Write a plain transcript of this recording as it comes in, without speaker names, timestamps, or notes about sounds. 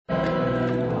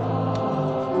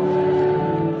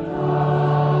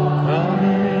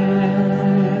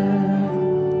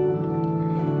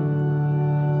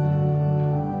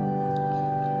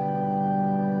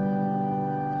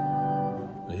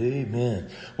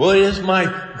Well, it is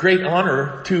my great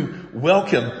honor to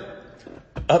welcome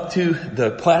up to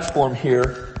the platform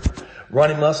here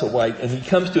Ronnie Musselwhite, and he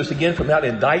comes to us again from out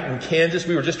in Dighton, Kansas.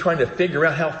 We were just trying to figure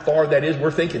out how far that is. We're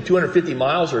thinking 250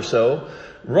 miles or so.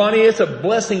 Ronnie, it's a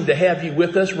blessing to have you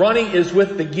with us. Ronnie is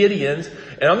with the Gideons,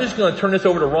 and I'm just going to turn this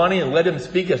over to Ronnie and let him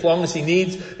speak as long as he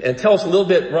needs, and tell us a little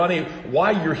bit, Ronnie,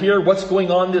 why you're here, what's going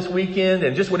on this weekend,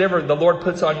 and just whatever the Lord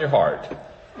puts on your heart.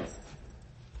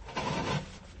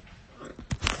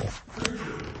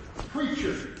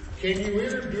 Preacher, can you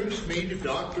introduce me to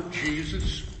Dr.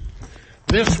 Jesus?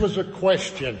 This was a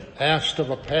question asked of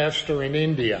a pastor in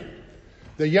India.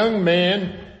 The young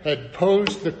man had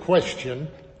posed the question,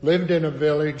 lived in a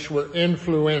village where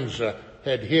influenza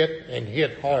had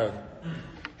hit hard.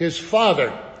 His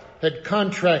father had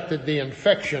contracted the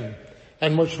infection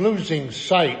and was losing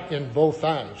sight in both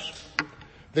eyes.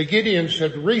 The Gideons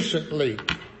had recently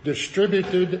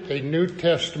distributed a New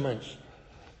Testament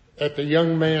at the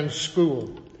young man's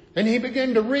school, and he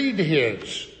began to read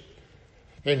his.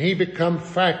 And he became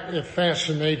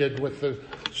fascinated with the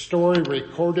story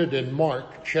recorded in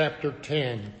Mark chapter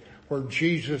 10, where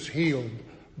Jesus healed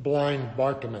blind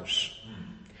Bartimaeus.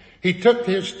 He took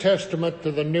his testament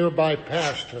to the nearby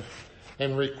pastor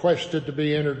and requested to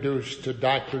be introduced to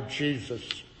Dr. Jesus.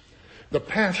 The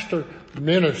pastor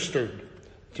ministered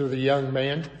to the young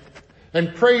man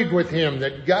and prayed with him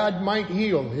that God might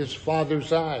heal his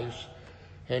father's eyes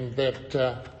and that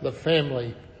the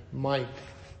family might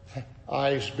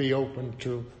eyes be open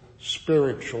to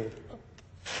spiritual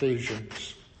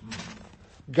visions.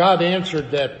 God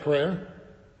answered that prayer.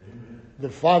 The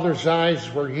father's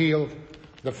eyes were healed.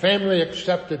 The family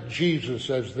accepted Jesus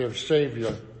as their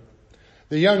Savior.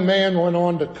 The young man went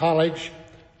on to college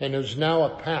and is now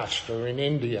a pastor in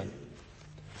India.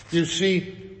 You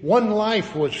see, one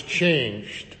life was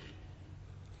changed,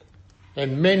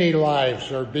 and many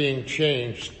lives are being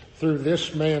changed through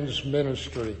this man's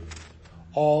ministry,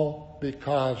 all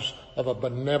because of a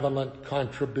benevolent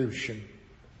contribution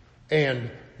and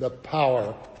the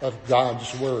power of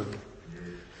God's Word.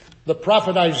 The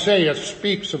prophet Isaiah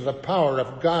speaks of the power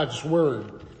of God's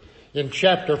Word. In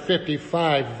chapter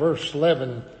 55, verse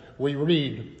 11, we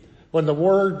read, "When the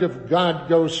Word of God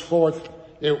goes forth,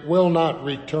 it will not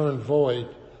return void,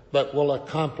 but will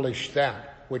accomplish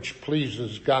that which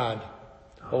pleases God."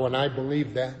 Oh, and I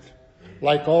believe that.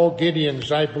 Like all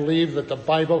Gideons, I believe that the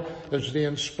Bible is the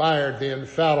inspired, the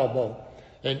infallible,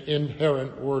 and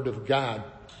inherent Word of God.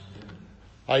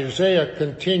 Isaiah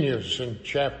continues in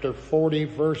chapter 40,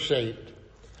 verse 8,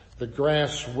 "The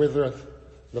grass withereth,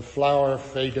 the flower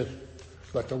fadeth,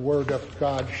 but the Word of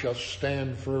God shall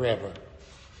stand forever."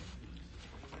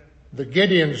 The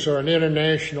Gideons are an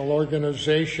international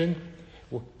organization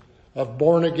of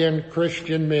born-again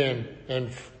Christian men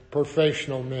and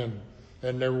professional men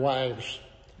and their wives.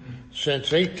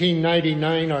 Since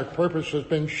 1899, our purpose has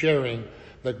been sharing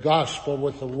the gospel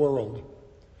with the world.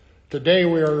 Today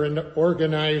we are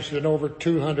organized in over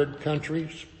 200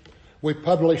 countries. We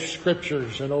publish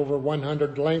scriptures in over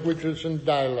 100 languages and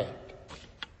dialect.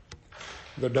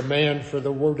 The demand for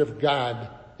the Word of God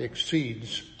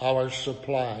exceeds our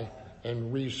supply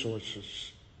and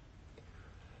resources.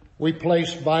 We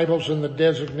place Bibles in the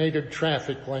designated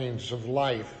traffic lanes of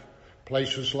life,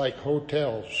 places like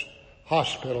hotels,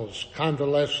 hospitals,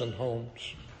 convalescent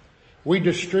homes. We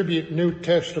distribute New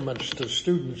Testaments to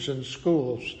students in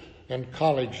schools and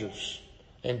colleges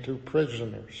and to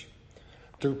prisoners,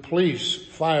 to police,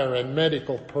 fire, and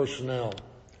medical personnel,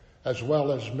 as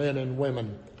well as men and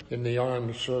women in the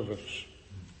armed service.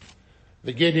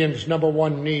 The Gideons' number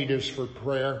one need is for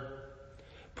prayer.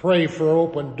 Pray for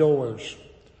open doors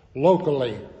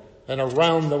locally and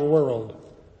around the world,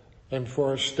 and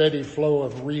for a steady flow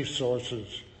of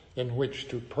resources in which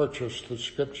to purchase the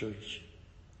scriptures.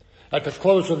 At the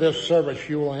close of this service,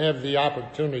 you will have the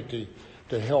opportunity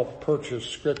to help purchase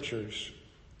scriptures.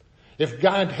 If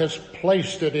God has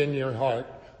placed it in your heart,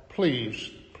 please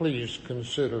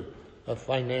consider a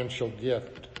financial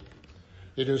gift.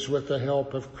 It is with the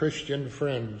help of Christian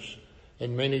friends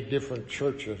in many different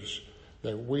churches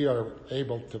that we are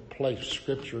able to place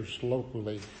scriptures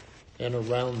locally and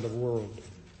around the world.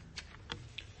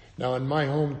 Now, in my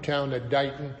hometown of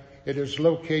Dighton, it is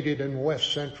located in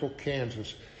west central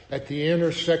Kansas at the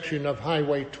intersection of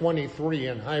Highway 23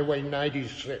 and Highway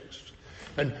 96.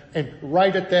 And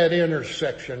right at that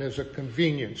intersection is a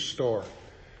convenience store,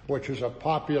 which is a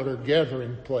popular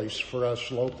gathering place for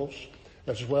us locals,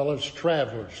 as well as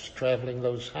travelers traveling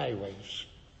those highways.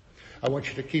 I want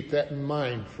you to keep that in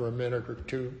mind for a minute or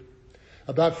two.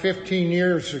 About 15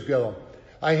 years ago,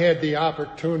 I had the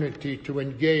opportunity to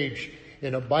engage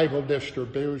in a Bible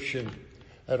distribution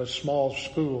at a small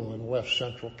school in west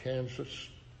central Kansas.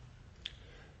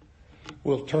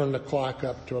 We'll turn the clock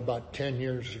up to about 10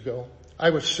 years ago.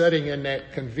 I was sitting in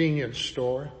that convenience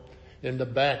store in the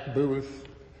back booth,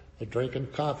 drinking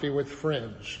coffee with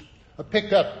friends. A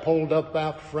pickup pulled up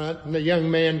out front, and the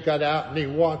young man got out and he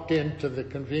walked into the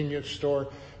convenience store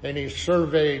and he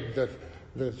surveyed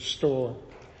the store.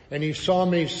 And he saw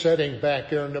me sitting back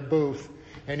there in the booth,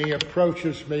 and he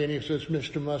approaches me and he says,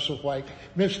 Mr.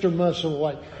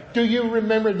 Musselwhite, do you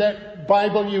remember that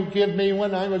Bible you gave me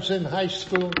when I was in high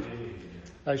school?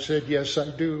 I said, yes, I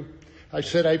do. I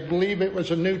said, I believe it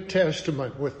was a New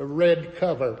Testament with a red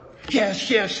cover.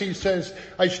 Yes, he says,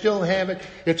 I still have it.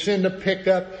 It's in the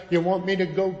pickup. You want me to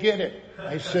go get it?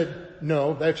 I said,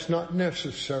 no, that's not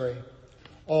necessary.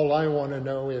 All I want to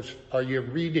know is, are you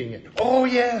reading it? Oh,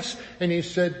 yes. And he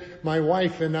said, my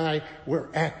wife and I were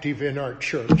active in our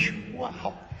church.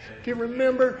 Wow. Do you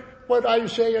remember what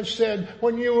Isaiah said?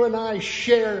 When you and I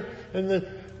share in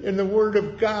the Word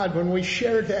of God, when we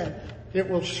share that, it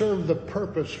will serve the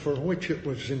purpose for which it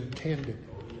was intended.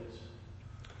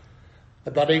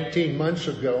 About 18 months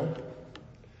ago,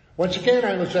 once again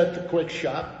I was at the quick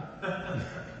shop.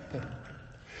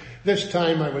 This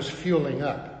time I was fueling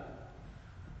up.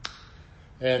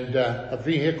 And a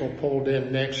vehicle pulled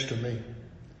in next to me.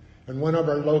 And one of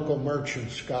our local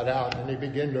merchants got out and he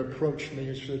began to approach me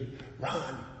and said,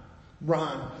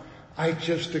 Ron, I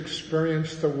just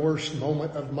experienced the worst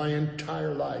moment of my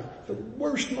entire life. The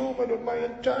worst moment of my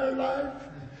entire life.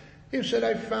 He said,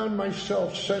 I found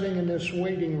myself sitting in this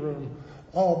waiting room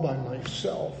all by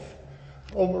myself.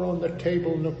 Over on the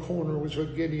table in the corner was a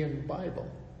Gideon Bible.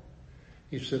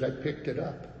 He said, I picked it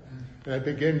up and I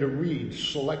began to read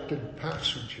selected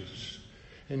passages.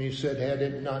 And he said, had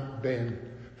it not been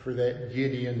for that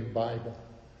Gideon Bible,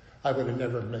 I would have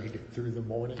never made it through the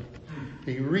morning.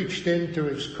 He reached into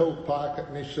his coat pocket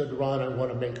and he said, Ron, I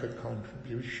want to make a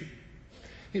contribution.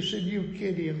 He said, you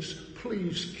Gideons,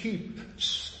 please keep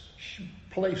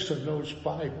place in those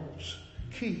Bibles.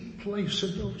 Keep place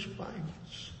in those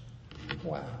Bibles.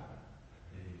 Wow.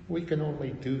 We can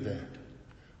only do that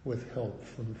with help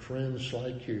from friends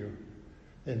like you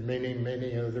and many,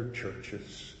 many other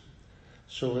churches.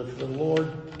 So if the Lord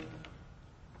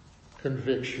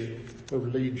convicts you or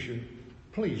leads you,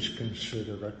 please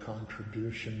consider a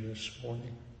contribution this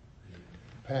morning.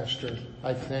 Pastor,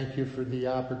 I thank you for the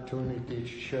opportunity to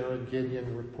share a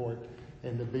Gideon report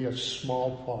and to be a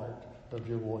small part of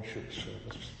your worship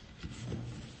service.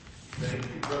 Thank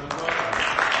you very much.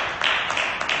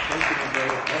 Thank you, my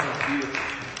brother. That was beautiful.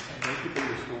 Thank you for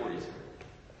your stories.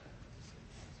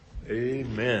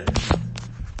 Amen.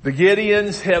 The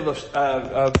Gideons have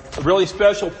a really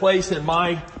special place in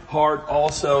my heart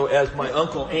also, as my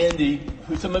Uncle Andy,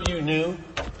 who some of you knew.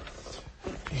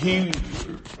 He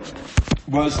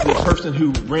was the person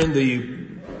who ran the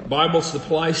Bible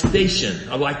Supply Station.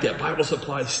 I like that, Bible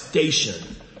Supply Station,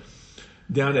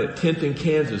 down at 10th and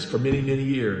Kansas for many, many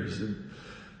years. And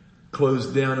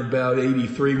closed down about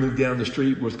 83, moved down the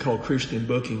street, was called Christian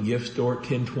Book and Gift Store,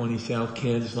 1020 South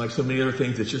Kansas, like so many other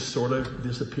things that just sort of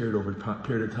disappeared over a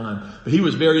period of time. But he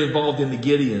was very involved in the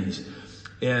Gideons.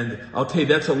 And I'll tell you,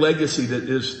 that's a legacy that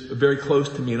is very close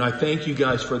to me. And I thank you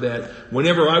guys for that.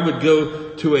 Whenever I would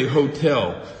go to a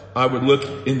hotel, I would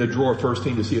look in the drawer first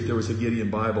thing to see if there was a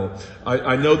Gideon Bible.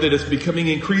 I know that it's becoming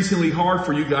increasingly hard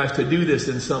for you guys to do this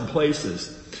in some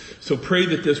places. So pray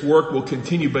that this work will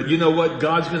continue. But you know what?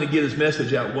 God's going to get his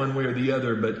message out one way or the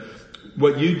other. But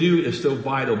what you do is so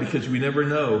vital, because we never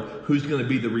know who's going to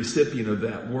be the recipient of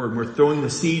that word. We're throwing the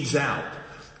seeds out,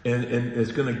 and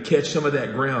it's going to catch some of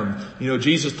that ground. You know,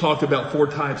 Jesus talked about 4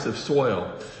 types of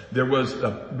soil. There was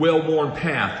a well-worn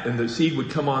path, and the seed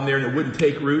would come on there and it wouldn't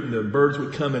take root, and the birds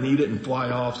would come and eat it and fly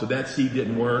off. So that seed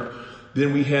didn't work.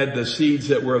 Then we had the seeds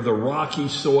that were the rocky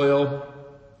soil,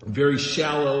 very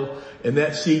shallow, and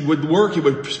that seed would work. It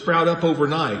would sprout up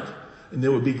overnight and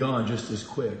then would be gone just as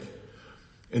quick.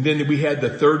 And then we had the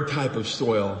 3rd type of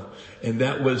soil, and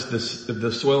that was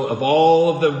the soil of all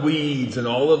of the weeds and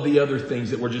all of the other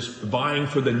things that were just vying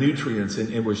for the nutrients,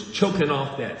 and it was choking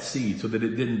off that seed so that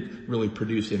it didn't really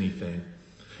produce anything.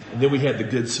 And then we had the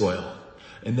good soil,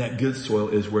 and that good soil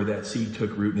is where that seed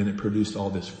took root and it produced all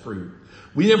this fruit.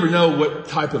 We never know what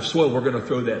type of soil we're going to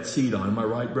throw that seed on. Am I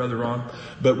right, Brother Ron?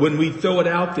 But when we throw it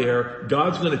out there,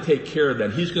 God's going to take care of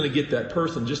that. He's going to get that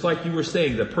person. Just like you were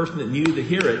saying, the person that needed to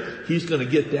hear it, he's going to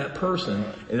get that person.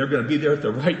 And they're going to be there at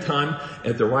the right time,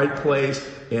 at the right place.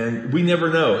 And we never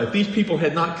know. If these people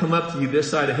had not come up to you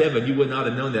this side of heaven, you would not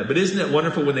have known that. But isn't it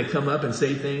wonderful when they come up and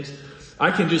say things?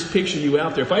 I can just picture you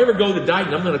out there. If I ever go to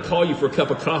Dighton, I'm going to call you for a cup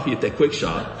of coffee at that quick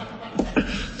shop.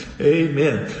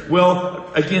 Amen.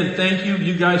 Well, again, thank you.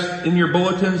 You guys, in your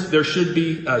bulletins, there should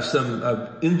be some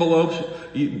envelopes.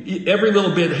 Every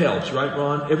little bit helps, right,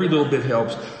 Ron? Every little bit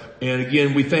helps. And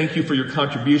again, we thank you for your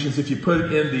contributions. If you put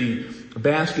it in the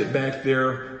basket back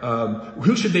there,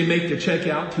 who should they make the check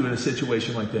out to in a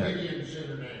situation like that?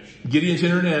 Gideon's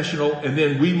International, and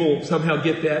then we will somehow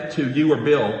get that to you or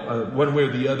Bill, one way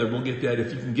or the other. We'll get that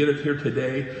if you can get it here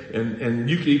today, and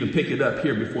you can even pick it up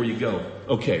here before you go.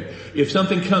 Okay. If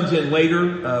something comes in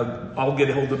later, I'll get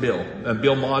a hold of Bill.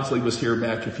 Bill Maudsley was here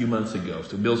back a few months ago,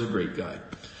 so Bill's a great guy.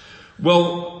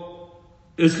 Well,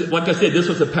 like I said, this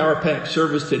was a power pack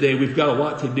service today. We've got a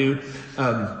lot to do.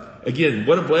 Again,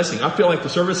 what a blessing. I feel like the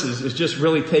service is just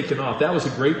really taken off. That was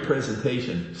a great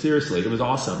presentation. Seriously, it was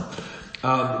awesome.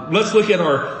 Let's look at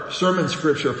our sermon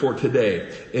scripture for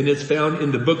today. And it's found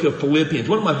in the book of Philippians.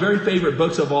 One of my very favorite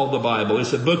books of all the Bible.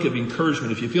 It's a book of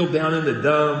encouragement. If you feel down in the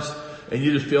dumps and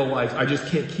you just feel like, I just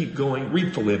can't keep going,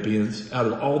 read Philippians out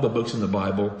of all the books in the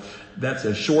Bible. That's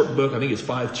a short book. I think it's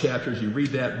 5 chapters. You read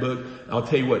that book. I'll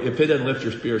tell you what, if it doesn't lift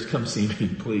your spirits, come see me,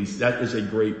 please. That is a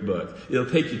great book. It'll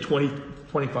take you 20,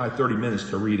 25, 30 minutes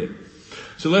to read it.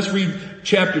 So let's read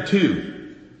chapter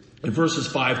 2 in verses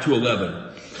 5 to 11.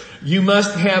 You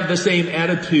must have the same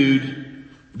attitude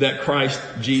that Christ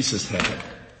Jesus had.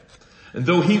 And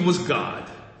though he was God,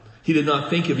 he did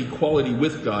not think of equality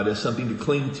with God as something to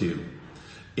cling to.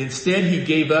 Instead, he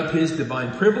gave up his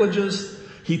divine privileges.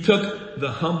 He took the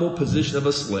humble position of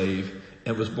a slave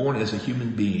and was born as a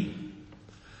human being.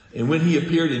 And when he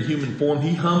appeared in human form,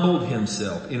 he humbled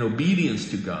himself in obedience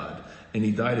to God, and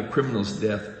he died a criminal's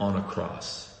death on a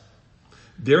cross.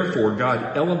 Therefore,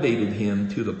 God elevated him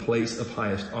to the place of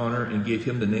highest honor and gave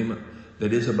him the name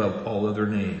that is above all other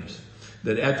names,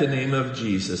 that at the name of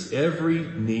Jesus, every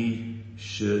knee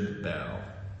should bow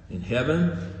in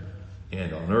heaven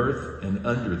and on earth and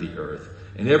under the earth,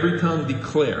 and every tongue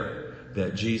declare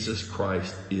that Jesus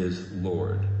Christ is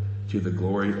Lord, to the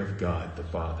glory of God the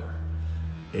Father.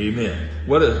 Amen.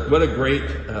 What a great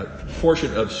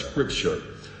portion of Scripture.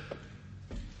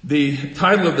 The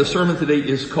title of the sermon today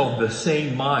is called The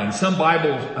Same Mind. Some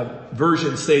Bible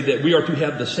versions say that we are to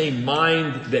have the same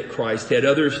mind that Christ had.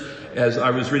 Others, as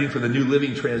I was reading from the New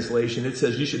Living Translation, it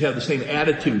says you should have the same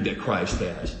attitude that Christ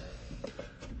has.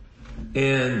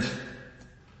 And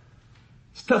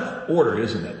it's tough order,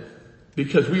 isn't it?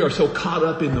 Because we are so caught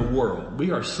up in the world.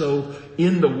 We are so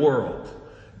in the world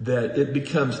that it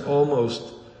becomes almost,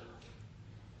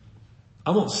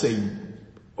 I won't say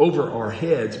over our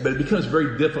heads, but it becomes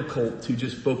very difficult to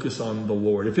just focus on the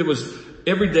Lord. If it was,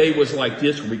 every day was like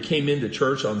this, where we came into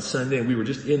church on Sunday and we were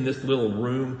just in this little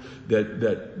room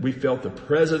that we felt the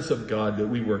presence of God, that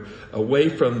we were away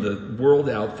from the world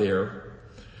out there,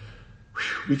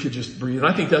 we could just breathe. And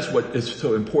I think that's what is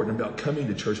so important about coming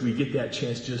to church. We get that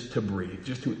chance just to breathe,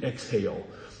 just to exhale.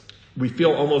 We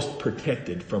feel almost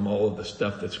protected from all of the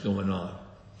stuff that's going on.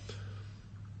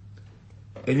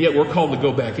 And yet we're called to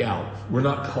go back out. We're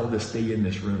not called to stay in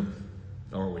this room,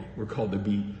 are we? We're called to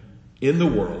be in the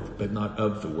world, but not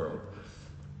of the world.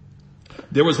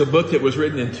 There was a book that was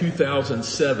written in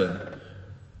 2007.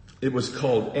 It was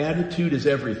called Attitude is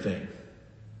Everything.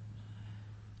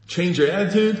 Change your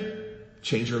attitude,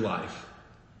 change your life.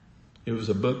 It was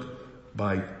a book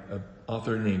by an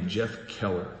author named Jeff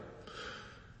Keller.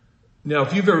 Now,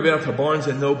 if you've ever been out to Barnes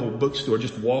 & Noble bookstore,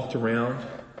 just walked around,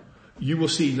 you will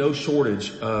see no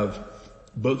shortage of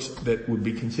books that would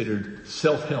be considered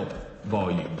self-help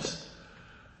volumes.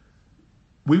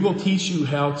 We will teach you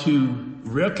how to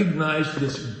recognize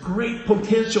this great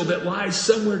potential that lies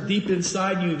somewhere deep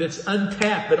inside you that's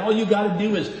untapped. But all you got to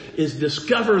do is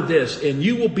discover this, and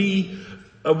you will be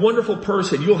a wonderful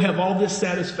person. You'll have all this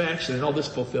satisfaction and all this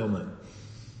fulfillment.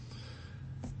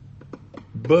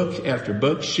 Book after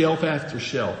book, shelf after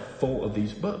shelf, full of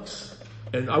these books.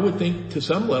 And I would think to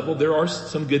some level there are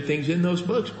some good things in those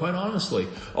books, quite honestly.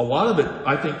 A lot of it,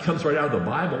 I think, comes right out of the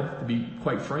Bible, to be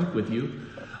quite frank with you.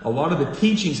 A lot of the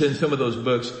teachings in some of those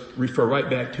books refer right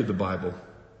back to the Bible.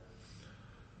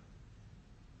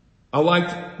 I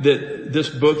liked that this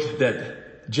book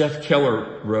that Jeff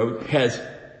Keller wrote has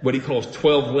what he calls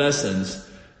 12 lessons,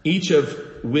 each of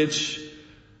which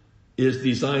is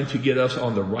designed to get us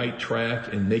on the right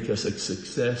track and make us a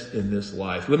success in this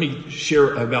life. Let me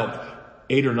share about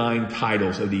 8 or 9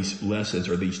 titles of these lessons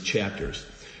or these chapters.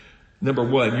 Number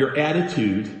 1, your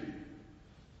attitude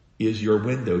is your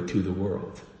window to the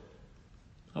world.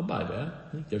 I'll buy that.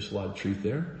 I think there's a lot of truth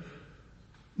there.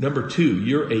 Number 2,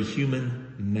 you're a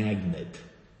human magnet.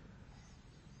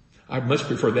 I much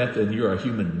prefer that than you're a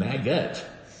human maggot.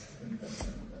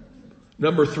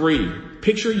 Number 3,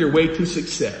 picture your way to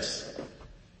success.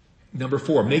 Number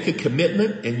 4, make a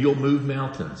commitment and you'll move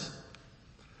mountains.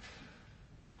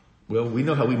 Well, we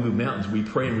know how we move mountains. We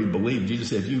pray and we believe. Jesus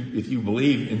said, if you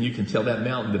believe and you can tell that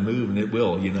mountain to move and it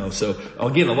will, So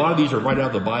again, a lot of these are right out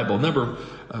of the Bible. Number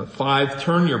 5,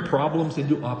 turn your problems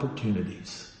into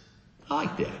opportunities. I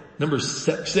like that. Number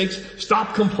 6,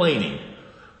 stop complaining.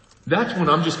 That's one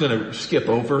I'm just going to skip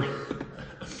over.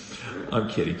 I'm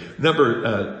kidding.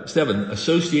 Number 7,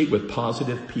 associate with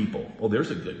positive people. Oh,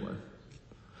 there's a good one.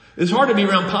 It's hard to be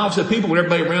around positive people when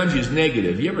everybody around you is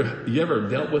negative. You ever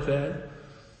dealt with that?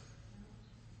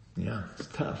 Yeah, it's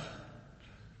tough.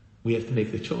 We have to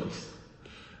make the choice.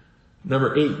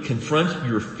 Number 8, confront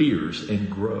your fears and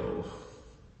grow.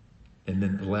 And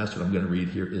then the last one I'm going to read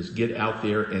here is get out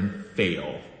there and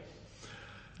fail.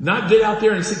 Not get out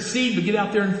there and succeed, but get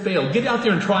out there and fail. Get out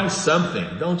there and try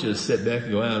something. Don't just sit back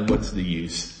and go, what's the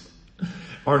use?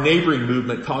 Our neighboring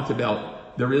movement talked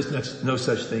about there is no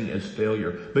such thing as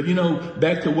failure. But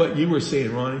back to what you were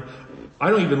saying, Ronnie, I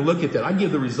don't even look at that. I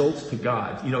give the results to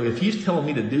God. If He's telling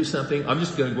me to do something, I'm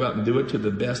just going to go out and do it to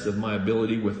the best of my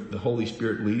ability with the Holy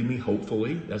Spirit leading me,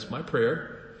 hopefully. That's my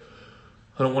prayer.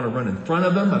 I don't want to run in front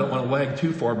of Him. I don't want to lag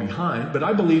too far behind. But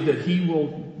I believe that He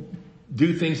will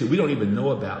do things that we don't even know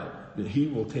about. That He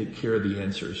will take care of the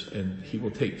answers and He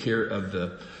will take care of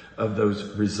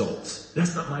those results.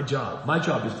 That's not my job. My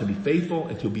job is to be faithful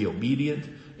and to be obedient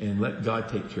and let God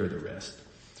take care of the rest.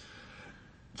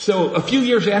 So a few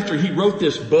years after he wrote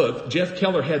this book, Jeff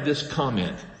Keller had this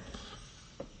comment.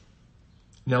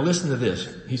 Now listen to this.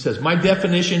 He says, my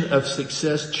definition of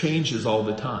success changes all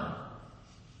the time.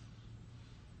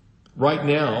 Right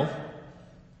now,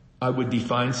 I would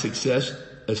define success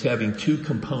as having 2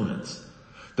 components.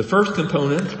 The first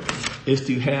component is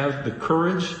to have the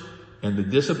courage and the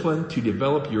discipline to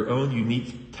develop your own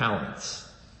unique talents.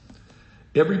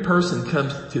 Every person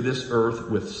comes to this earth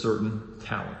with certain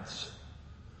talents.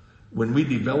 When we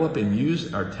develop and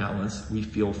use our talents, we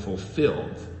feel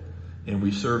fulfilled and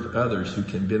we serve others who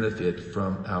can benefit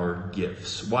from our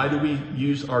gifts. Why do we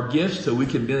use our gifts? So we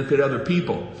can benefit other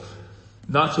people.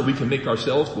 Not so we can make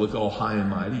ourselves look all high and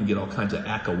mighty and get all kinds of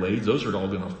accolades. Those are all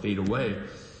going to fade away.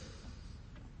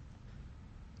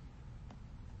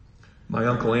 My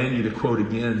Uncle Andy, to quote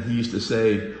again, he used to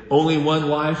say, only one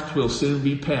life will soon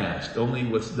be past. Only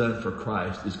what's done for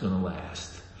Christ is going to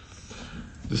last.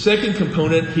 The second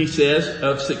component, he says,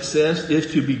 of success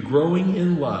is to be growing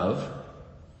in love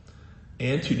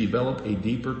and to develop a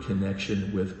deeper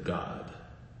connection with God.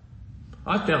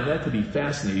 I found that to be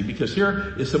fascinating because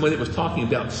here is someone that was talking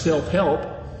about self-help,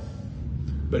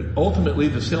 but ultimately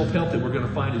the self-help that we're going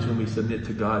to find is when we submit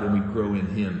to God and we grow in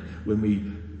Him, when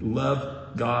we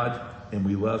love God and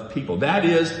we love people. That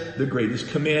is the greatest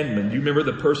commandment. Do you remember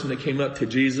the person that came up to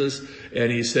Jesus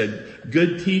and he said,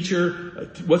 good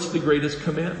teacher, what's the greatest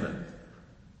commandment?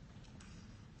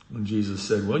 And Jesus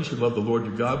said, well, you should love the Lord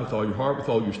your God with all your heart, with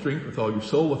all your strength, with all your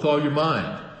soul, with all your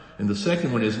mind. And the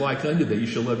second one is like unto that, you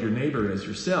shall love your neighbor as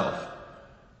yourself.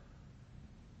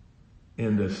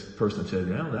 And this person said,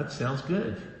 well, that sounds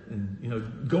good.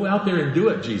 And, go out there and do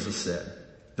it, Jesus said.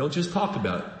 Don't just talk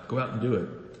about it. Go out and do it.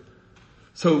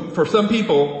 So for some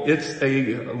people, it's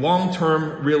a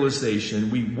long-term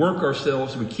realization. We work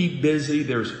ourselves, we keep busy.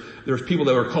 There's people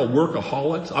that are called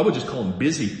workaholics. I would just call them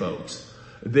busy folks.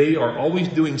 They are always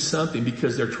doing something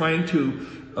because they're trying to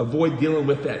avoid dealing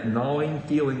with that gnawing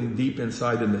feeling deep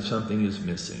inside them that something is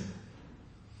missing.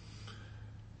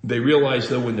 They realize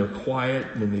though when they're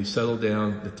quiet, when they settle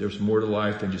down, that there's more to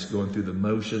life than just going through the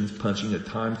motions, punching a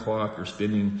time clock, or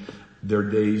spending their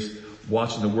days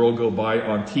watching the world go by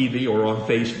on TV or on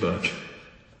Facebook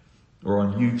or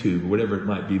on YouTube, whatever it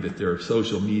might be that their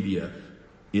social media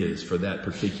is for that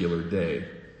particular day.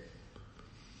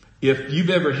 If you've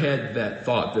ever had that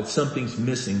thought that something's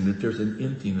missing, that there's an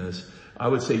emptiness, I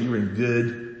would say you're in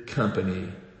good company.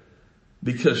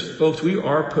 Because folks, we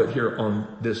are put here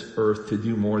on this earth to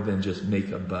do more than just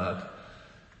make a buck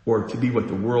or to be what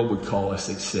the world would call a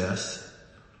success.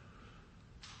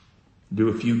 Do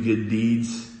a few good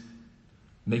deeds.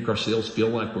 Make ourselves feel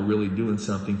like we're really doing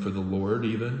something for the Lord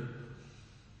even.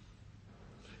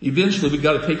 Eventually we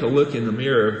got to take a look in the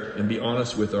mirror and be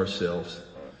honest with ourselves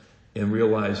and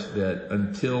realize that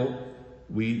until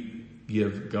we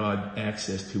give God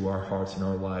access to our hearts and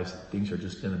our lives, things are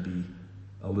just going to be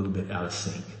a little bit out of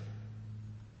sync.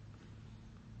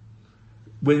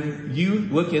 When you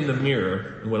look in the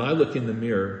mirror, and when I look in the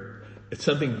mirror, it's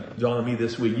something dawned on me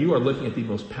this week. You are looking at the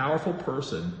most powerful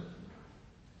person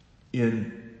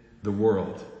in the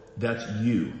world. That's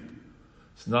you.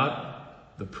 It's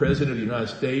not the President of the United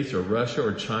States or Russia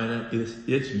or China.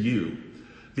 It's you.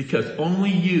 Because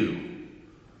only you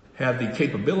have the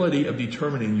capability of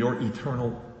determining your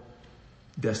eternal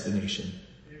destination.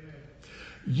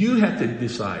 You have to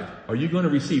decide, are you going to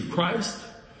receive Christ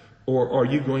or are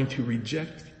you going to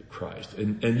reject Christ?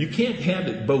 And you can't have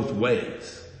it both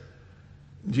ways.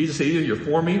 Jesus said, either you're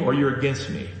for me or you're against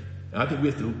me. I think we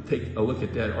have to take a look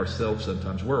at that ourselves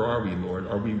sometimes. Where are we, Lord?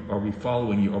 Are we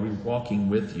following you? Are we walking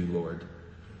with you, Lord?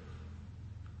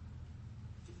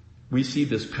 We see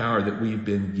this power that we've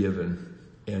been given,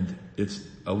 and it's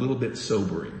a little bit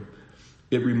sobering.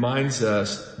 It reminds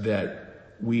us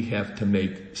that we have to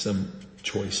make some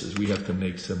choices. We have to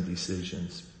make some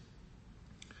decisions.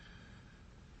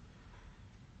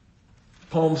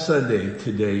 Palm Sunday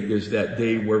today is that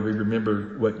day where we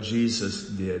remember what Jesus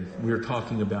did. We're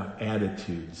talking about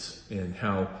attitudes and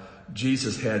how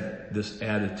Jesus had this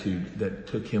attitude that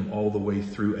took him all the way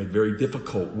through a very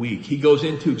difficult week. He goes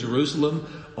into Jerusalem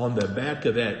on the back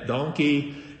of that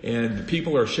donkey, and the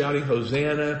people are shouting,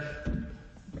 Hosanna,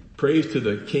 praise to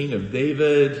the King of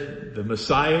David, the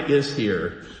Messiah is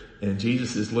here. And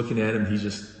Jesus is looking at him. He's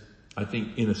just, I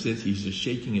think in a sense, he's just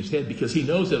shaking his head because he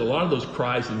knows that a lot of those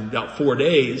cries in about 4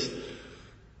 days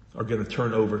are going to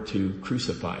turn over to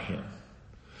crucify him.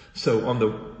 So on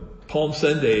the Palm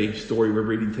Sunday story we're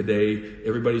reading today,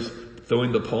 everybody's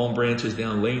throwing the palm branches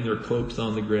down, laying their cloaks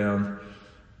on the ground,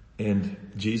 and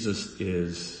Jesus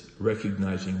is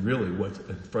recognizing really what's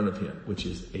in front of him, which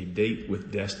is a date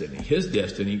with destiny. His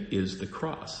destiny is the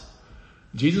cross.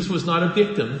 Jesus was not a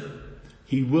victim.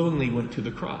 He willingly went to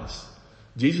the cross.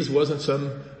 Jesus wasn't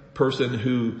some person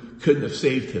who couldn't have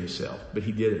saved himself, but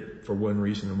he did it for one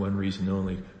reason and one reason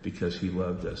only, because he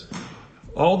loved us.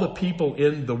 All the people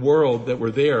in the world that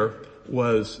were there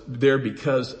was there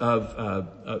because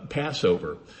of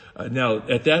Passover. Now,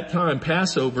 at that time,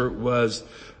 Passover was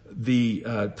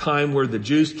the time where the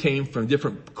Jews came from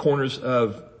different corners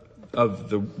of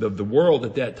the world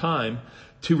at that time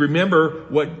to remember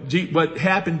what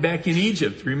happened back in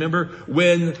Egypt. Remember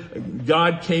when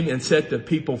God came and set the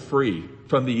people free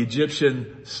from the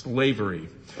Egyptian slavery.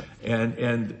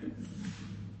 And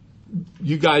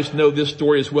you guys know this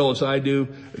story as well as I do.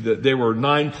 There were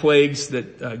 9 plagues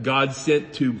that God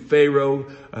sent to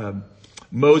Pharaoh.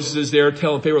 Moses is there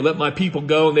telling Pharaoh, let my people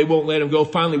go, and they won't let him go.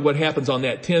 Finally, what happens on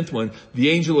that 10th one? The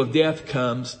angel of death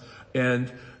comes,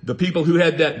 and the people who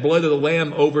had that blood of the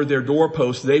lamb over their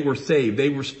doorposts, they were saved. They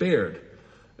were spared.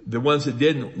 The ones that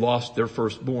didn't lost their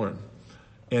firstborn.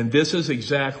 And this is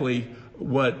exactly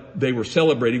what they were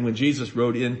celebrating when Jesus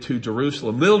rode into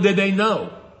Jerusalem. Little did they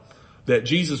know that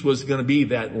Jesus was going to be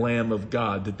that Lamb of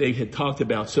God that they had talked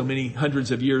about so many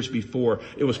hundreds of years before.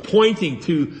 It was pointing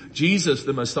to Jesus,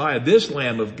 the Messiah, this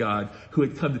Lamb of God who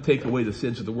had come to take away the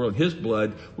sins of the world. His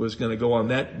blood was going to go on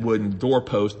that wooden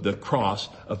doorpost, the cross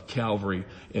of Calvary.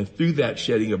 And through that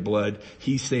shedding of blood,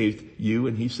 he saved you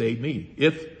and he saved me,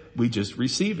 if we just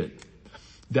receive it.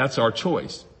 That's our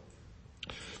choice.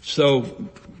 So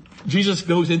Jesus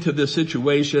goes into this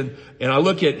situation, and I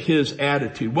look at his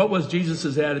attitude. What was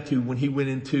Jesus' attitude when he went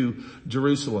into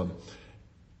Jerusalem?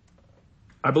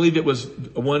 I believe it was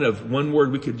one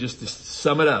word we could just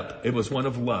sum it up. It was one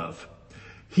of love.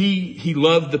 He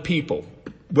loved the people,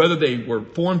 whether they were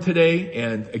for him today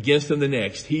and against them the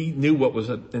next. He knew what was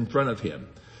in front of him,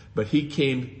 but he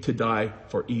came to die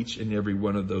for each and every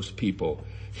one of those people.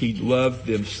 He loved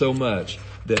them so much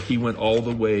that he went all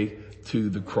the way to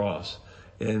the cross.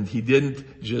 And he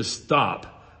didn't just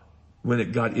stop when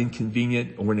it got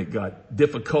inconvenient or when it got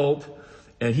difficult.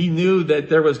 And he knew that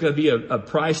there was going to be a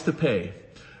price to pay.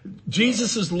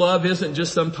 Jesus' love isn't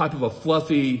just some type of a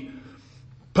fluffy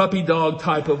puppy dog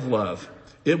type of love.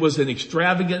 It was an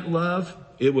extravagant love.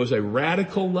 It was a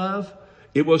radical love.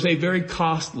 It was a very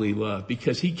costly love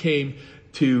because he came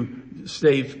to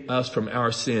save us from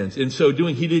our sins. In so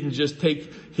doing, he didn't just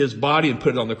take his body and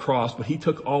put it on the cross, but he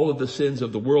took all of the sins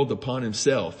of the world upon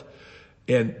himself.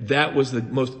 And that was the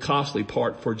most costly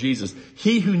part for Jesus.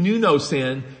 He who knew no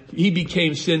sin, he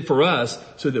became sin for us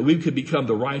so that we could become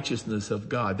the righteousness of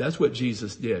God. That's what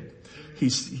Jesus did. He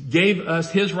gave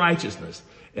us his righteousness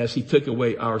as he took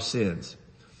away our sins.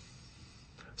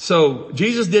 So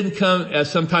Jesus didn't come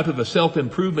as some type of a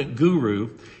self-improvement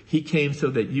guru. He came so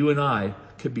that you and I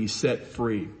could be set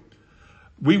free.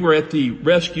 We were at the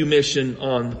rescue mission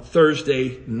on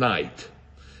Thursday night,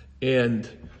 and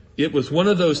it was one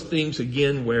of those things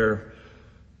again where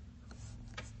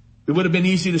it would have been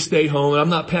easy to stay home. And I'm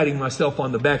not patting myself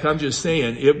on the back. I'm just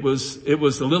saying it was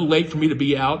a little late for me to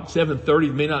be out.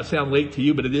 7:30 may not sound late to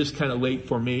you, but it is kind of late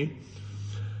for me.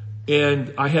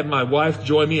 And I had my wife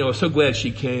join me. I was so glad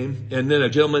she came. And then a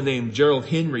gentleman named Gerald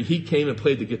Henry, he came and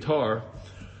played the guitar.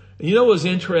 And you know what was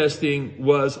interesting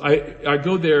was I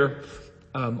go there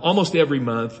almost every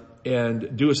month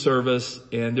and do a service,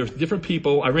 and there's different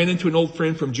people. I ran into an old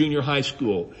friend from junior high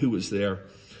school who was there.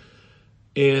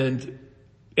 And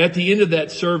at the end of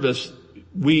that service,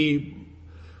 we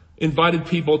invited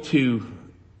people to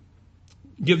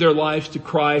give their lives to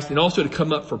Christ and also to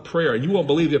come up for prayer. And you won't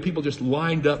believe that people just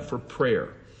lined up for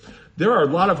prayer. There are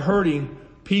a lot of hurting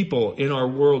people in our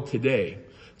world today.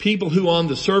 People who on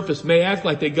the surface may act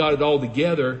like they got it all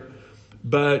together,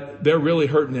 but they're really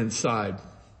hurting inside.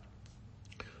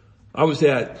 I was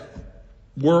at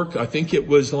work, I think it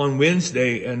was on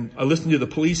Wednesday, and I listened to the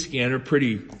police scanner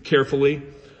pretty carefully.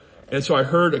 And so I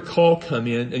heard a call come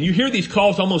in, and you hear these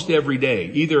calls almost every day,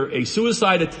 either a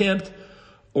suicide attempt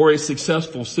or a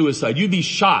successful suicide. You'd be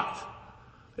shocked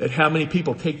at how many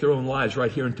people take their own lives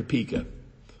right here in Topeka.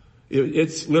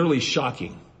 It's literally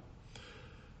shocking.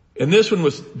 And this one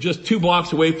was just 2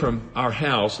 blocks away from our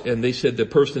house, and they said the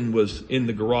person was in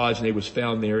the garage and he was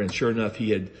found there, and sure enough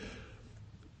he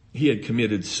had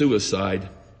committed suicide.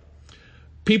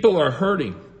 People are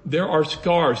hurting. There are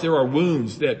scars, there are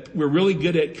wounds that we're really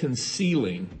good at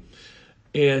concealing.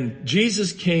 And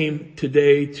Jesus came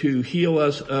today to heal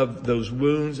us of those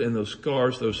wounds and those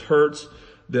scars, those hurts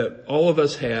that all of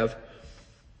us have.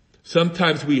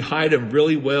 Sometimes we hide them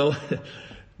really well,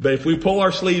 but if we pull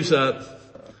our sleeves up,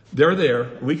 they're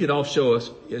there. We can all show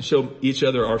each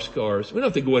other our scars. We don't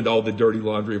have to go into all the dirty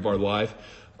laundry of our life,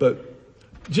 but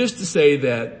just to say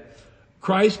that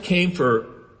Christ came for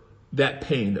that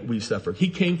pain that we suffer. He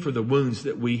came for the wounds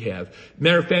that we have.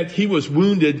 Matter of fact, he was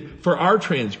wounded for our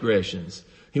transgressions.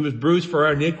 He was bruised for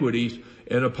our iniquities,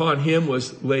 and upon him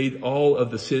was laid all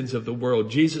of the sins of the world.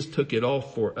 Jesus took it all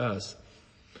for us.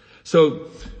 So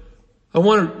I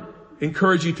want to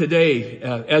encourage you today,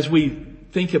 as we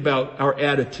think about our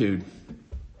attitude.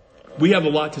 We have a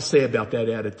lot to say about that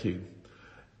attitude.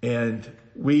 And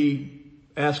we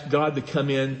ask God to come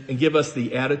in and give us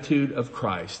the attitude of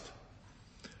Christ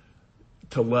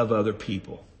to love other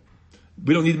people.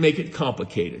 We don't need to make it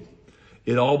complicated.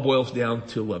 It all boils down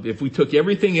to love. If we took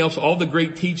everything else, all the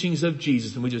great teachings of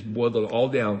Jesus, and we just boiled it all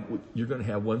down, you're going to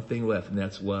have one thing left, and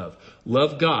that's love.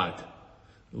 Love God.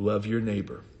 Love your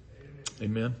neighbor.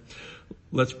 Amen.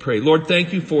 Let's pray. Lord,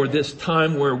 thank you for this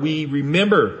time where we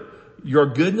remember your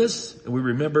goodness, and we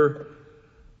remember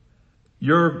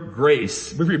your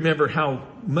grace. We remember how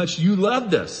much you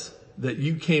loved us, that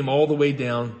you came all the way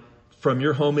down from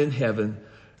your home in heaven,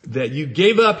 that you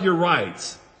gave up your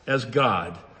rights as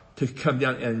God to come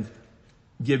down and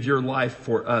give your life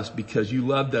for us because you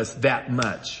loved us that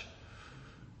much.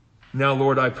 Now,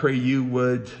 Lord, I pray you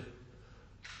would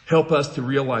help us to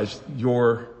realize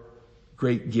your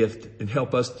great gift and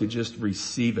help us to just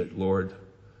receive it, Lord,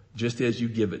 just as you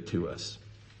give it to us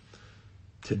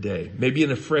today. Maybe in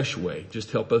a fresh way.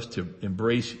 Just help us to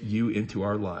embrace you into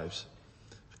our lives.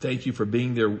 Thank you for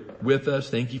being there with us.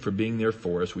 Thank you for being there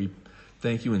for us. We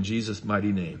thank you in Jesus'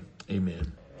 mighty name.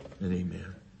 Amen and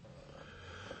amen.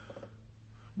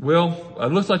 Well,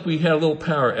 it looks like we had a little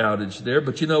power outage there,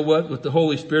 but you know what? With the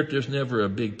Holy Spirit, there's never a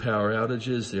big power outage,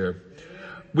 is there?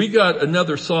 We got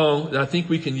another song that I think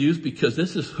we can use because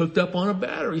this is hooked up on a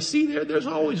battery. See there's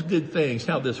always good things,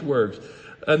 how this works.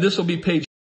 And this will be page